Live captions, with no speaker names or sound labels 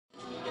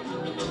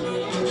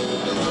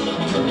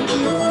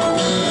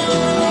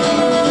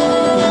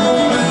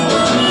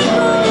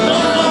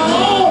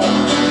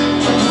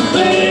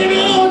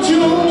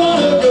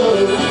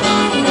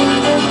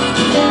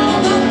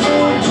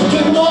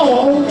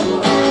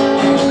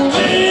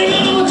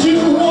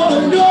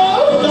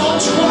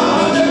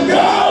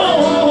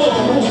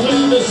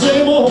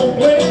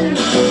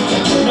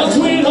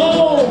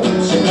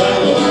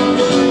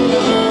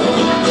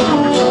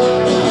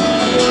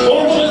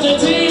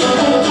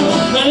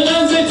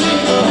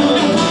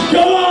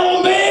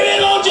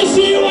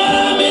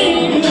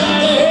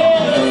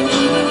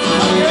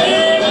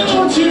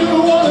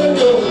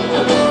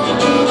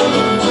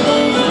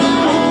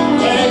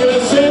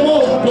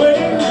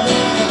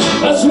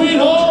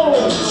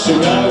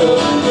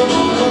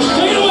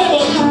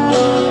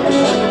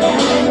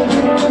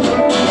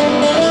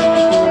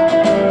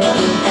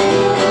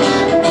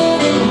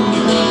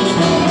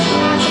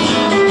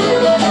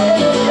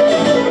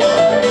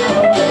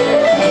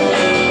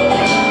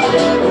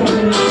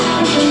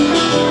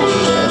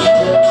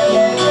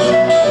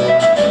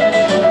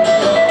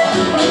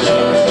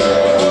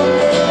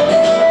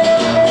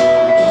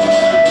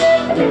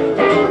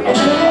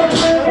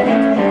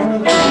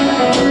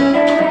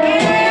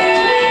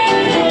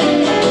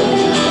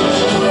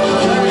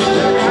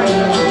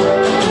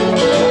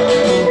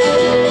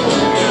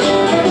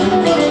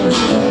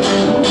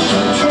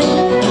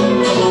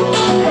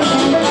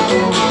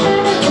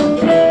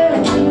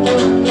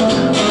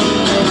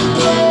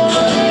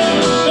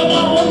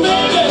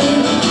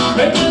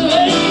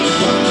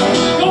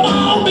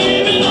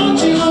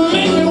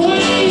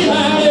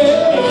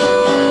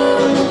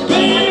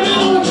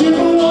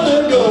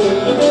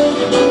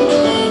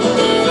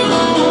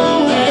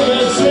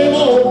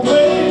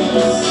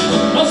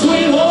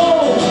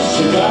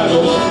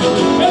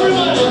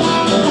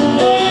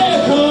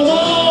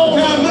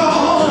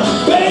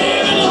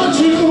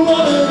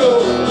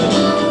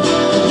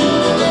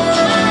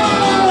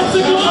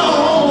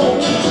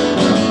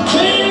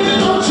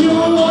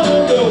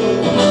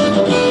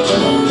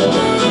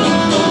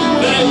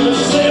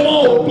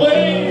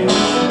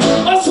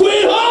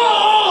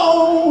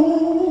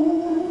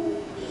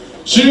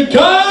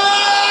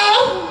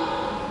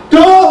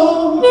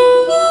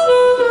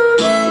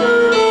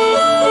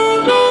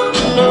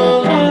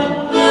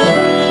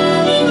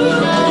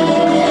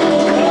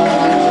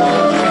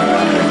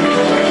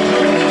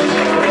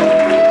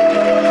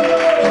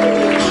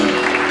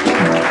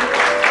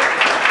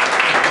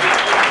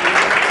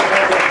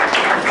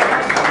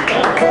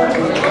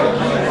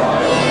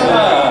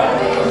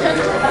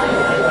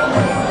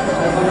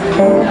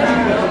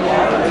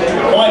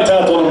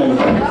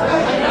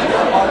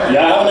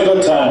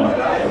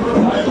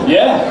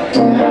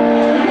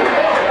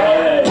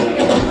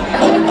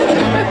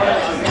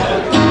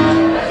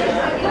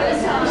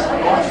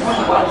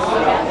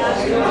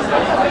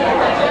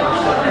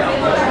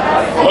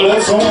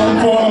It's one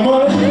for the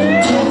money,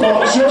 two for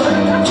the show.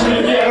 When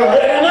you get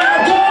ready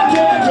now,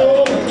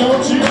 go,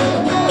 don't you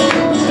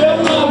step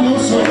on my blue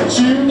suede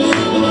shoes.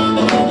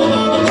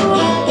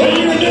 Well,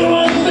 you can do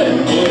one thing,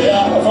 get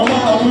out from my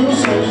blue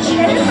suede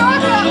shoes.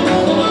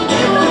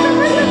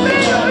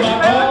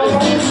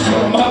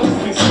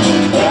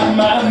 Got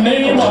my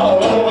name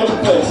all over the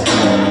place.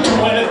 Do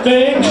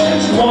anything that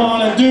you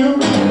wanna do.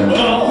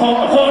 Well,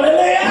 honey,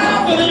 lay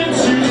out for them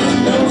shoes,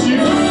 don't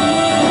you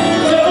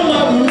step on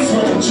my blue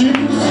suede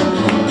shoes.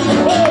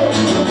 Well,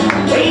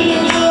 you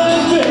do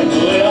anything,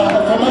 lay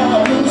out for my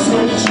blue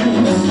suede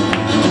shoes.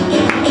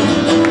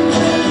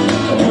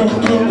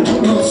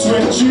 Blue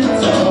suede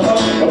shoes,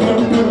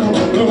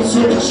 blue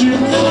suede shoes,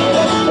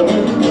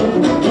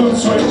 blue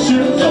suede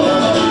shoes,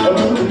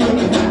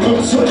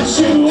 blue suede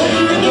shoes.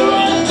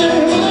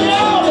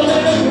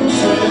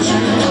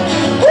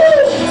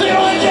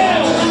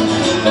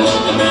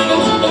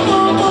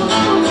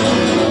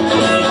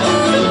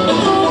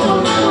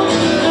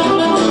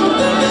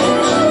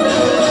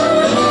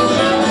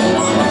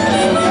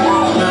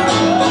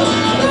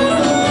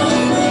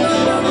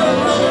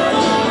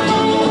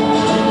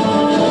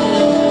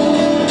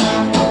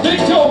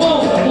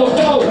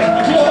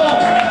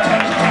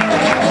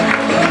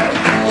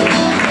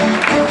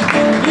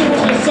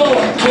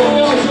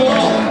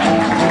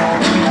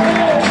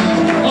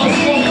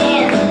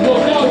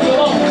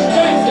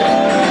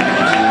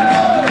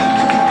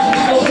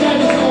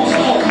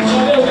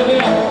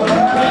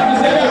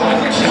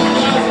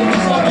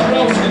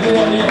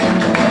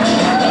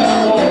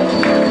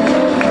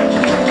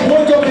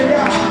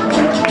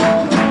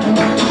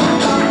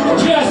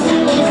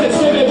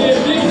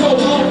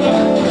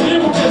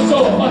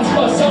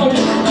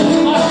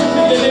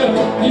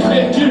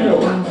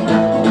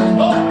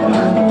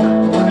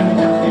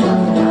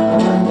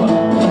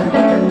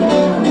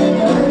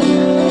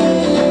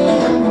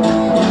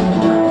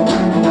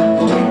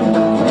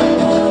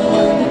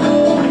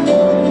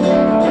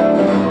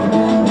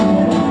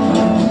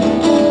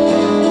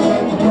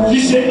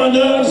 Shake my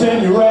nerves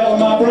and you rattle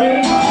my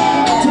brain.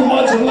 Too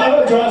much of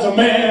love drives a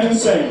man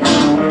insane. You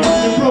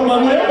broke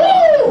my will,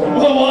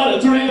 oh what a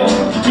thrill.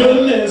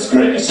 Goodness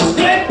gracious,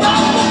 great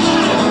power.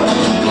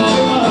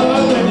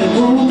 When you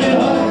move me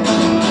hard,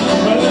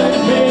 well that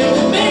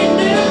baby made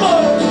me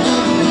mud.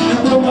 You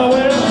broke my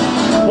will,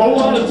 oh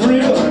what a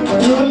thrill.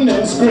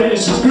 Goodness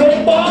gracious,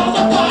 great balls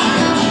of fire.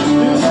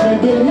 This way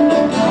baby.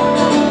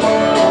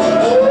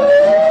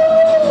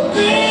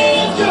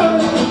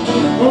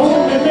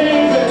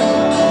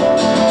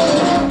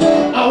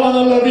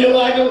 Love you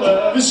like I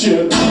love you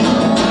should.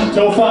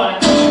 Go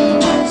find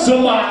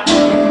somebody